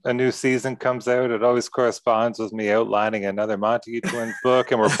time a new season comes out, it always corresponds with me outlining another Montague Twins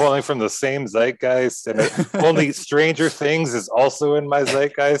book, and we're pulling from the same zeitgeist, and only Stranger Things is also in my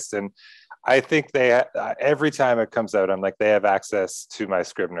zeitgeist. And I think every time it comes out, I'm like, they have access to my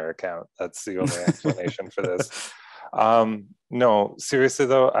Scribner account. That's the only explanation for this. No, seriously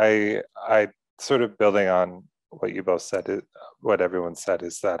though, I sort of building on what you both said, what everyone said,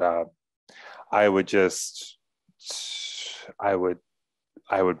 is that I would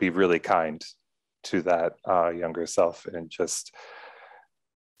be really kind to that younger self, and just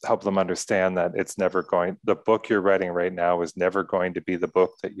help them understand that the book you're writing right now is never going to be the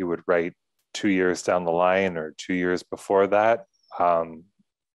book that you would write 2 years down the line or 2 years before that.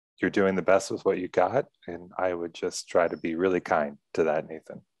 You're doing the best with what you got. And I would just try to be really kind to that,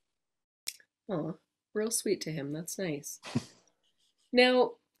 Nathan. Oh, real sweet to him. That's nice.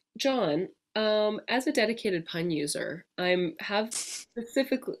 Now, John, as a dedicated pun user, I have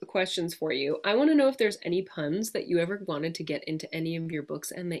specific questions for you. I want to know if there's any puns that you ever wanted to get into any of your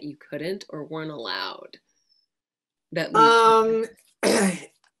books and that you couldn't or weren't allowed.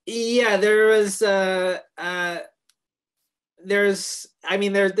 Yeah, there was there's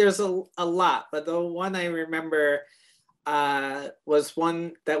a lot, but the one I remember was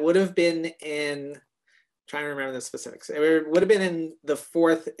one that would have been in, trying to remember the specifics. It would have been in the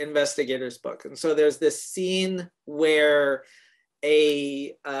 4th Investigators book. And so there's this scene where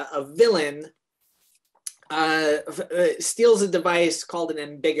a villain steals a device called an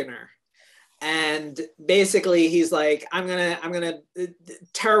embiggener. And basically he's like, I'm gonna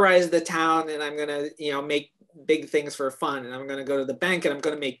terrorize the town, and I'm gonna, make big things for fun, and I'm gonna go to the bank and I'm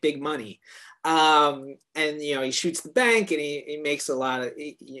gonna make big money. And he shoots the bank, and he makes a lot of,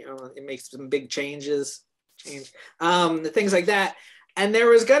 it makes some big things like that. And there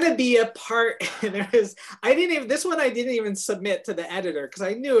was going to be a part, this one I didn't even submit to the editor because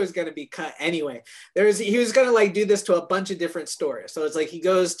I knew it was going to be cut anyway. He was going to like do this to a bunch of different stores. So it's like he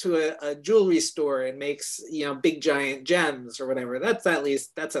goes to a jewelry store and makes, big giant gems or whatever. That's at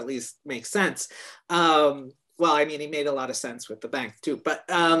least makes sense. Well, I mean, he made a lot of sense with the bank too, but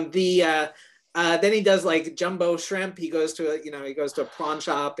then he does like jumbo shrimp. He goes to a prawn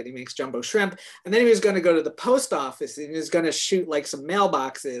shop and he makes jumbo shrimp. And then he was going to go to the post office and he was going to shoot like some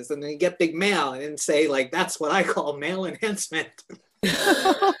mailboxes, and then he get big mail and say like, that's what I call mail enhancement. They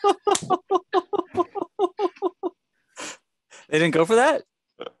didn't go for that?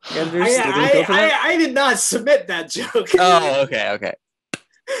 I did not submit that joke. Oh, okay.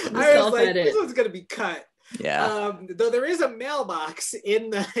 I was like, this one's going to be cut. Yeah. Though there is a mailbox in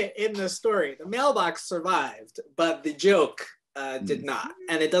the story. The mailbox survived, but the joke did not,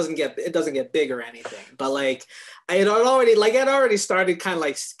 and it doesn't get big or anything. But like I had already started kind of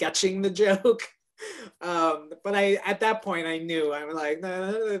like sketching the joke. But at that point I knew, I'm like,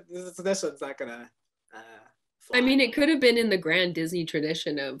 no, this one's not gonna fly. I mean, it could have been in the grand Disney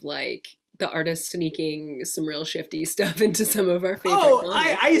tradition of like the artist sneaking some real shifty stuff into some of our favorite comics,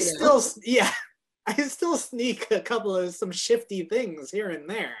 I still sneak a couple of some shifty things here and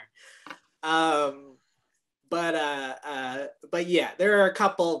there. But yeah, there are a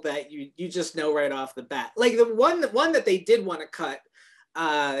couple that you just know right off the bat. Like the one that they did want to cut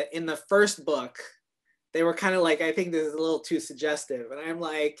in the first book, they were kind of like, I think this is a little too suggestive. And I'm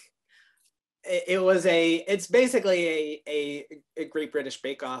like, it's basically a Great British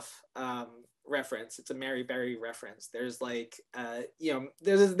Bake Off reference. It's a Mary Berry reference. There's like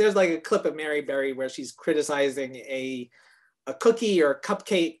there's like a clip of Mary Berry where she's criticizing a cookie or a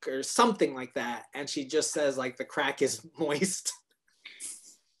cupcake or something like that, and she just says like the crack is moist.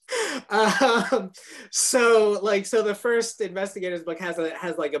 So the first Investigators book has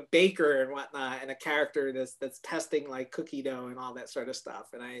like a baker and whatnot, and a character that's testing like cookie dough and all that sort of stuff,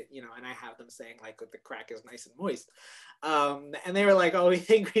 and I have them saying like the crack is nice and moist, and they were like, oh, we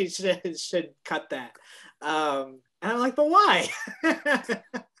think we should cut that, and I'm like, but why?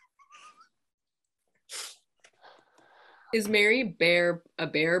 Is Mary Bear a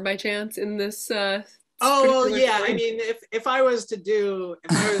bear by chance in this? Oh yeah, story? I mean, if I was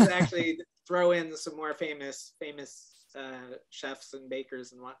actually throw in some more famous chefs and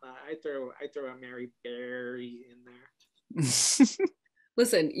bakers and whatnot, I throw a Mary Berry in there.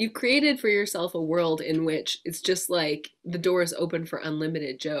 Listen, you've created for yourself a world in which it's just like the door is open for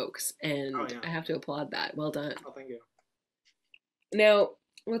unlimited jokes, and I have to applaud that. Well done. Oh, thank you. Now,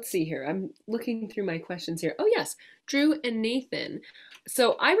 let's see here. I'm looking through my questions here. Oh yes, Drew and Nathan.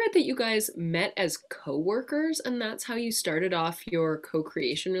 So I read that you guys met as co-workers, and that's how you started off your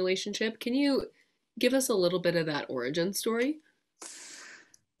co-creation relationship. Can you give us a little bit of that origin story?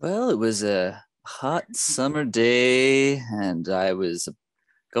 Well, it was a hot summer day, and I was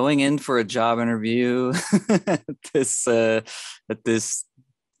going in for a job interview at this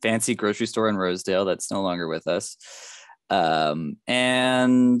fancy grocery store in Rosedale that's no longer with us. There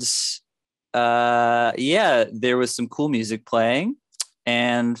was some cool music playing,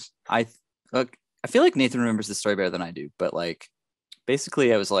 and I feel like Nathan remembers the story better than I do, but like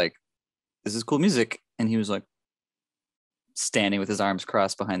basically I was like, this is cool music, and he was like standing with his arms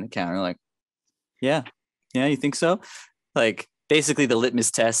crossed behind the counter like, yeah, you think so? Like basically the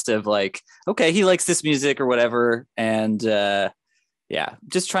litmus test of like, okay, he likes this music or whatever. And yeah,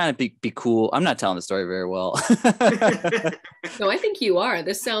 just trying to be cool. I'm not telling the story very well. No, I think you are.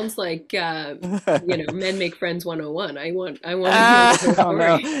 This sounds like Men Make Friends 101. I want to hear the whole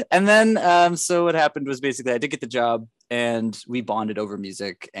story. No. And then so what happened was basically I did get the job and we bonded over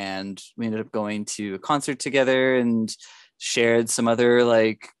music, and we ended up going to a concert together and shared some other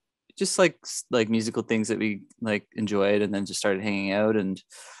like musical things that we like enjoyed, and then just started hanging out. And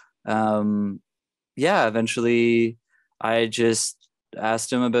eventually I just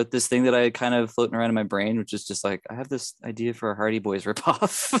asked him about this thing that I had kind of floating around in my brain, which is just like, I have this idea for a Hardy Boys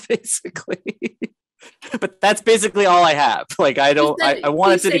ripoff, basically. But that's basically all I have. Like, I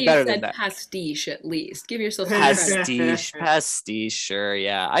want it to be better than that. Pastiche, at least. Give yourself pastiche, sure,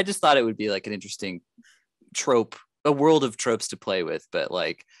 yeah. I just thought it would be like an interesting trope, a world of tropes to play with, but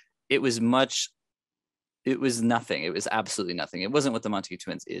like, it was nothing. It was absolutely nothing. It wasn't what the Montague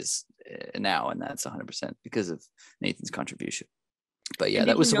Twins is now, and that's 100% because of Nathan's contribution. But yeah,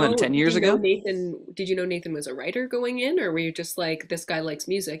 that was 10 years ago. Did you know Nathan was a writer going in, or were you just like, this guy likes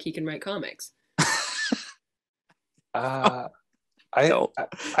music, he can write comics? I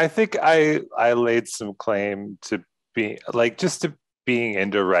think I laid some claim to being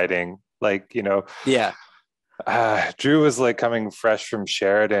into writing, like, Yeah. Drew was like coming fresh from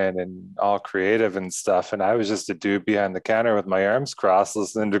Sheridan and all creative and stuff, and I was just a dude behind the counter with my arms crossed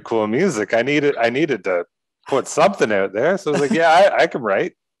listening to cool music. I needed to put something out there, so I was like, yeah, I can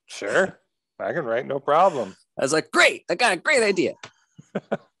write. Sure, I can write, no problem. I was like, great, I got a great idea.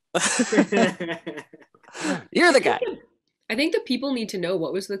 You're the guy. I think that people need to know,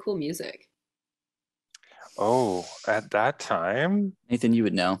 what was the cool music? Oh, at that time, Nathan, you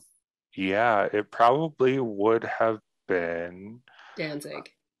would know. Yeah, it probably would have been Danzig.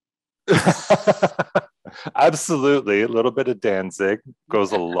 Absolutely, a little bit of Danzig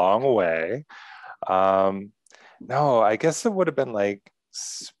goes a long way. No, I guess it would have been like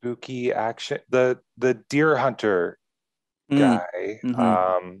spooky action. The Deer Hunter guy.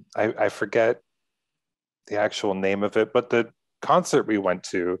 Mm-hmm. I forget the actual name of it, but the concert we went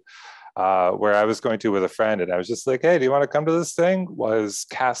to, where I was going to with a friend, and I was just like, hey, do you want to come to this thing? Was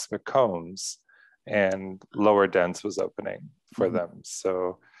Cass McCombs, and Lower Dens was opening for them.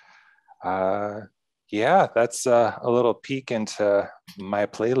 So that's a little peek into my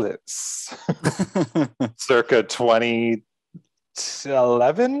playlists. Circa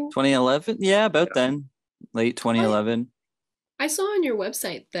 2011, yeah, about then, late 2011. I saw on your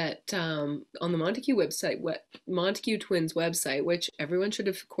website that on the Montague website, Montague Twins website, which everyone should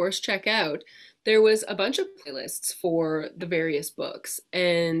of course check out, there was a bunch of playlists for the various books.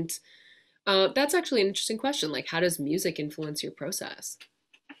 And that's actually an interesting question. Like, how does music influence your process?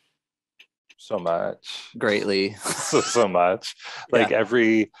 So much. Greatly. so much. Like, yeah.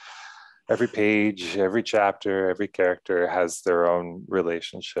 Every page, every chapter, every character has their own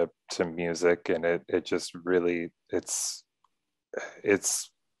relationship to music, and it just really, it's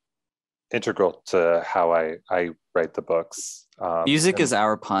integral to how I write the books. Music is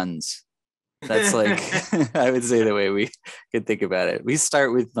our puns. That's like, I would say the way we could think about it. We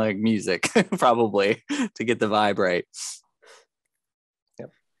start with like music probably to get the vibe right.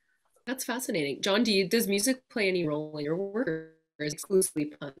 Yep. That's fascinating. John, does music play any role in your work, or is it exclusively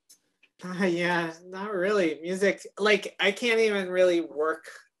puns? Yeah, not really. Music, like, I can't even really work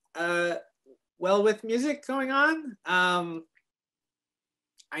well with music going on.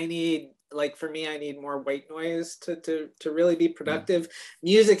 I need more white noise to really be productive.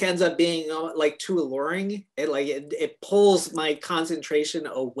 Music ends up being like too alluring. It pulls my concentration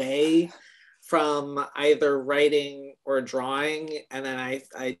away from either writing or drawing, and then I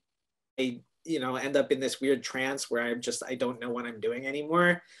end up in this weird trance where I don't know what I'm doing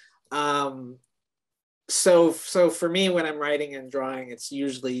anymore. So for me, when I'm writing and drawing, it's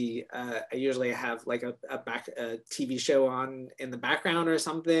usually I usually have like a TV show on in the background or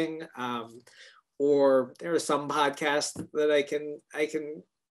something, or there are some podcasts that I can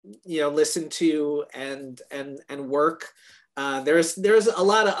listen to and work. There's a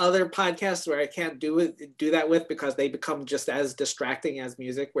lot of other podcasts where I can't do that with, because they become just as distracting as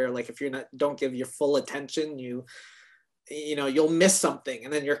music, where like if don't give your full attention, you'll miss something,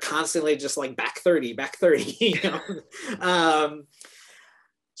 and then you're constantly just like back 30.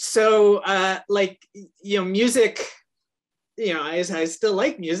 Music, I still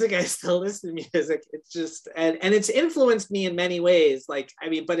like music. I still listen to music. It's just, and it's influenced me in many ways. But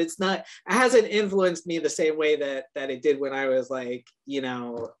it hasn't influenced me the same way that it did when I was like,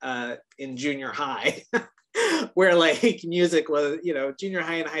 in junior high, where like music was, junior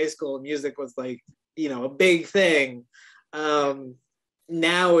high and high school, music was like, a big thing.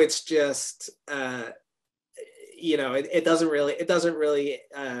 Now it's just, it doesn't really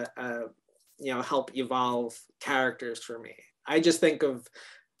help evolve characters for me. I just think of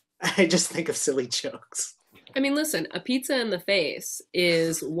silly jokes. I mean, listen, a pizza in the face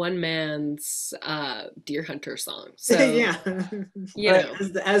is one man's deer hunter song. So yeah,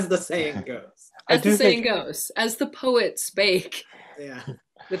 as the saying goes. As the saying goes, as the poet spake. Yeah.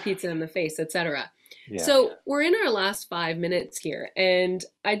 The pizza in the face, etc. Yeah. So we're in our last 5 minutes here, and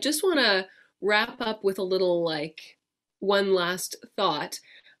I just want to wrap up with a little one last thought.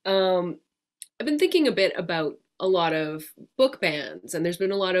 I've been thinking a bit about a lot of book bans, and there's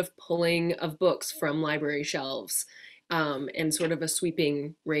been a lot of pulling of books from library shelves, and sort of a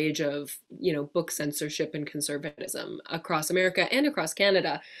sweeping rage of book censorship and conservatism across America and across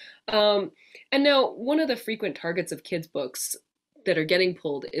Canada. And now one of the frequent targets of kids' books that are getting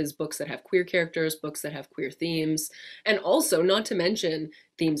pulled is books that have queer characters, books that have queer themes, and also, not to mention,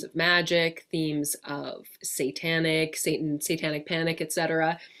 themes of magic, themes of satanic panic,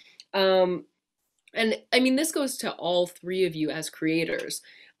 etc. And I mean, this goes to all three of you as creators.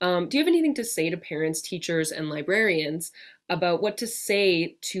 Do you have anything to say to parents, teachers, and librarians about what to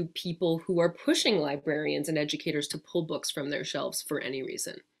say to people who are pushing librarians and educators to pull books from their shelves for any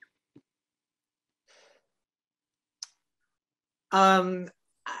reason? I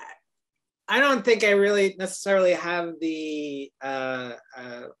don't think I really necessarily have the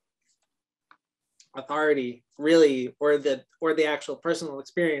authority, really, or the actual personal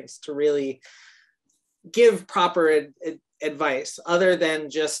experience to really give proper advice, other than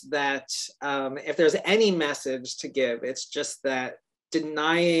just that if there's any message to give, it's just that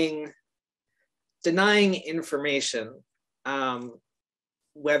denying information,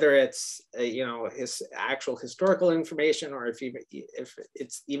 whether it's his actual historical information, or if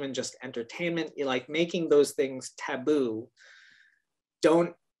it's even just entertainment, making those things taboo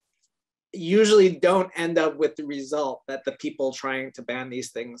usually don't end up with the result that the people trying to ban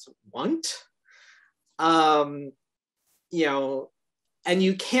these things want. And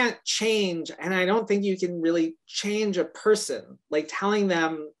you can't change, and I don't think you can really change a person, telling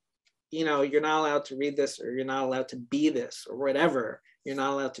them, you're not allowed to read this, or you're not allowed to be this, or whatever. You're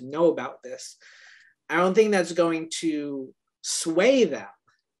not allowed to know about this. I don't think that's going to sway them.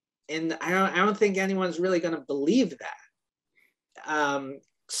 And I don't think anyone's really going to believe that.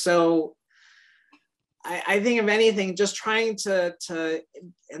 So I think, if anything, just trying to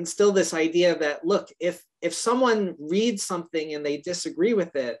instill this idea that, look, if someone reads something and they disagree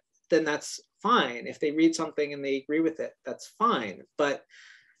with it, then that's fine. If they read something and they agree with it, that's fine. But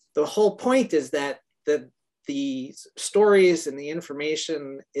the whole point is that the stories and the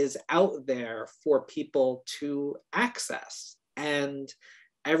information is out there for people to access, and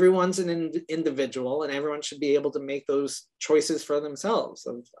everyone's an individual, and everyone should be able to make those choices for themselves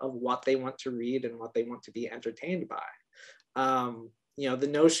of what they want to read and what they want to be entertained by. The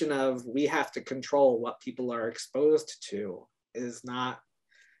notion of we have to control what people are exposed to is not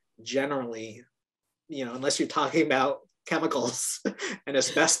generally, unless you're talking about chemicals and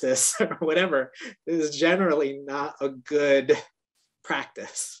asbestos or whatever, is generally not a good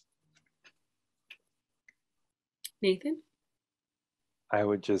practice. Nathan? I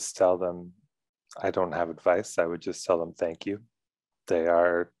would just tell them, I don't have advice. I would just tell them thank you.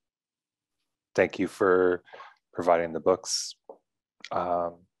 Thank you for providing the books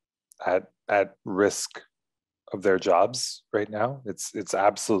at risk of their jobs right now. It's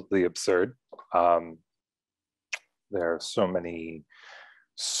absolutely absurd. There are so many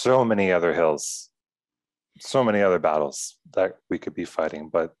other hills, so many other battles that we could be fighting,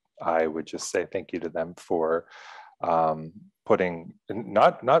 but I would just say thank you to them for putting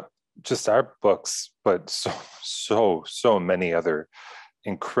not just our books, but so many other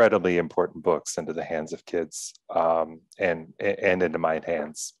incredibly important books into the hands of kids, and into my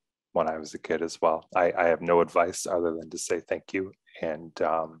hands when I was a kid as well. I have no advice other than to say thank you, and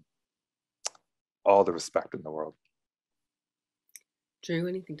all the respect in the world. Drew,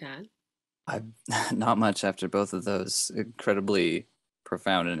 anything to add? Not much after both of those incredibly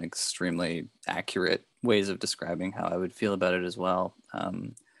profound and extremely accurate ways of describing how I would feel about it as well.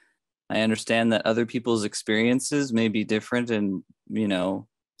 I understand that other people's experiences may be different and,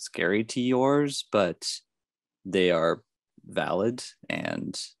 scary to yours, but they are valid,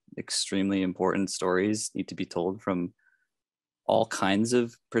 and extremely important stories need to be told from all kinds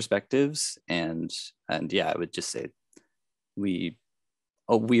of perspectives. And yeah, I would just say we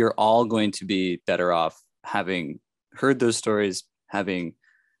are all going to be better off having heard those stories, having,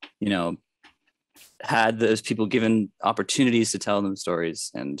 had those people given opportunities to tell them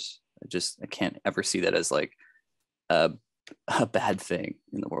stories. And I can't ever see that as a bad thing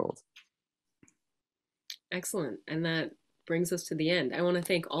in the world. Excellent. And that brings us to the end. I want to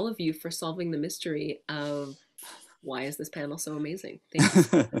thank all of you for solving the mystery of why is this panel so amazing. Thank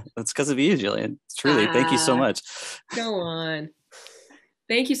you. That's because of you, Gillian. Truly, thank you so much. Go on.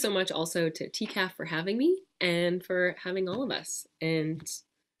 Thank you so much also to TCAF for having me and for having all of us. And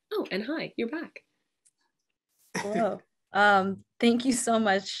oh, and hi, you're back. Hello. Thank you so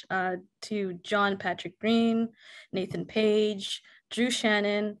much to John Patrick Green, Nathan Page, Drew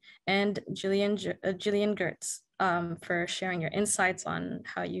Shannon, and Gillian Goerz for sharing your insights on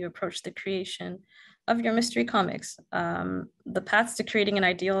how you approach the creation of your mystery comics. The paths to creating an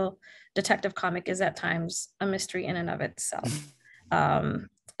ideal detective comic is at times a mystery in and of itself.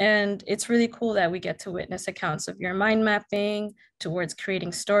 And it's really cool that we get to witness accounts of your mind mapping towards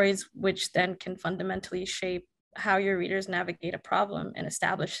creating stories, which then can fundamentally shape how your readers navigate a problem and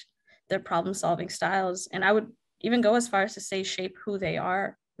establish their problem solving styles. And I would even go as far as to say shape who they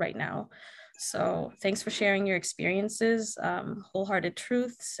are right now. So thanks for sharing your experiences, wholehearted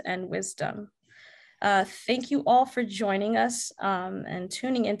truths and wisdom. Thank you all for joining us and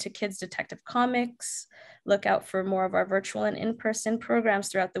tuning into Kids Detective Comics. Look out for more of our virtual and in-person programs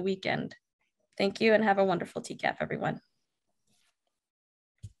throughout the weekend. Thank you and have a wonderful TCAF, everyone.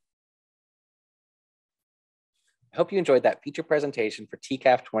 I hope you enjoyed that feature presentation for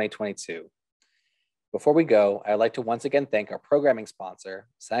TCAF 2022. Before we go, I'd like to once again thank our programming sponsor,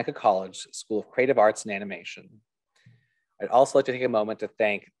 Seneca College School of Creative Arts and Animation. I'd also like to take a moment to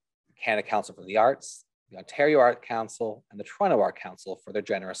thank the Canada Council for the Arts, the Ontario Art Council, and the Toronto Art Council for their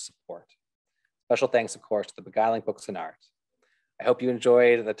generous support. Special thanks, of course, to the Beguiling Books and Art. I hope you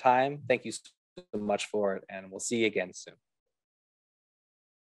enjoyed the time. Thank you so much for it, and we'll see you again soon.